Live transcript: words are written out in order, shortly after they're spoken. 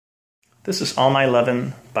This is All My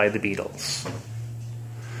Lovin' by the Beatles.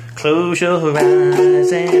 Close your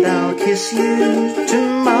eyes and I'll kiss you.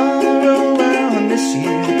 Tomorrow I'll miss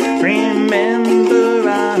you. Remember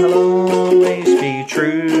I'll always be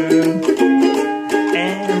true.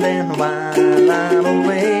 And then while I'm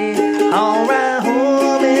away, I'll ride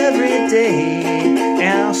home every day.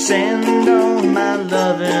 I'll send all my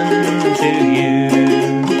lovin' to you.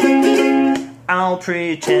 I'll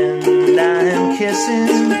pretend I'm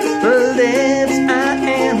kissing the lips I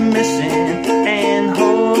am missing, and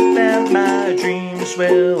hope that my dreams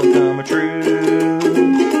will come true.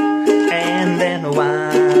 And then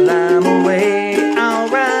while I'm away, I'll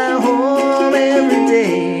ride home every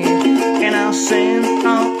day, and I'll send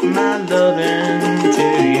all my lovin'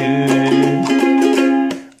 to you.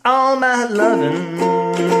 All my lovin'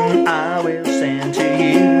 I will send to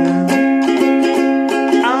you.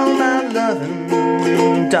 All my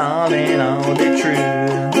lovin', darling, I'll be true.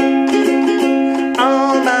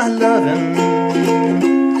 All my lovin',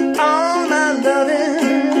 ooh,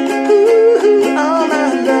 all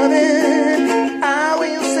my lovin', I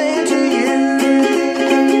will send to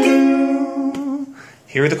you.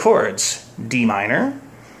 Here are the chords. D minor,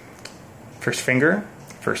 first finger,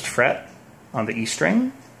 first fret on the E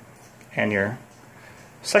string, and your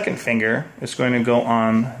second finger is going to go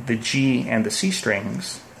on the G and the C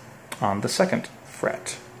strings on the second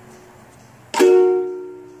fret.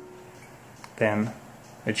 Then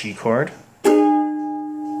a G chord,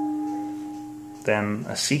 then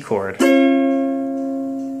a C chord, A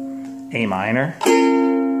minor,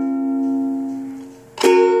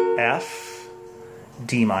 F,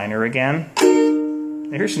 D minor again.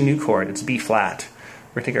 And here's a new chord, it's B flat.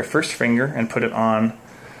 We're going to take our first finger and put it on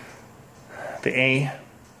the A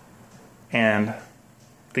and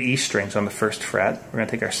the E strings on the first fret. We're going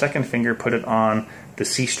to take our second finger, put it on the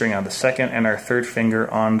C string on the second, and our third finger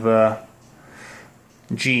on the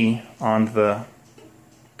G on the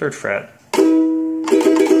third fret.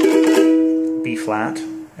 B flat,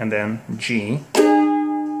 and then G,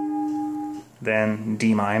 then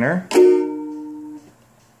D minor,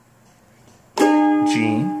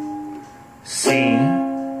 G, C,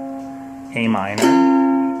 A minor,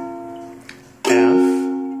 F,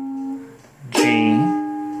 G,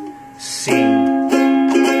 C.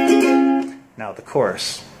 Now the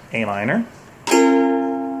chorus, A minor.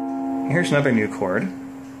 Here's another new chord.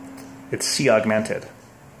 It's C augmented.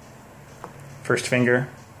 First finger,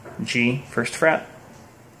 G, first fret.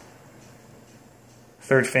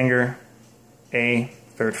 Third finger, A,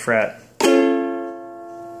 third fret.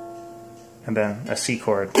 And then a C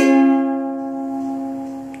chord.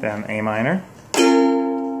 Then A minor.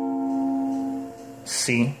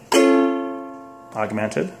 C,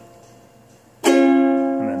 augmented.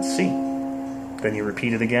 And then C. Then you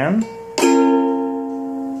repeat it again.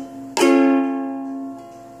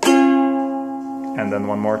 And then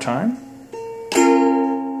one more time.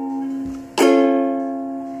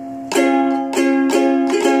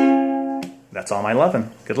 That's All My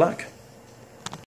Lovin'. Good luck.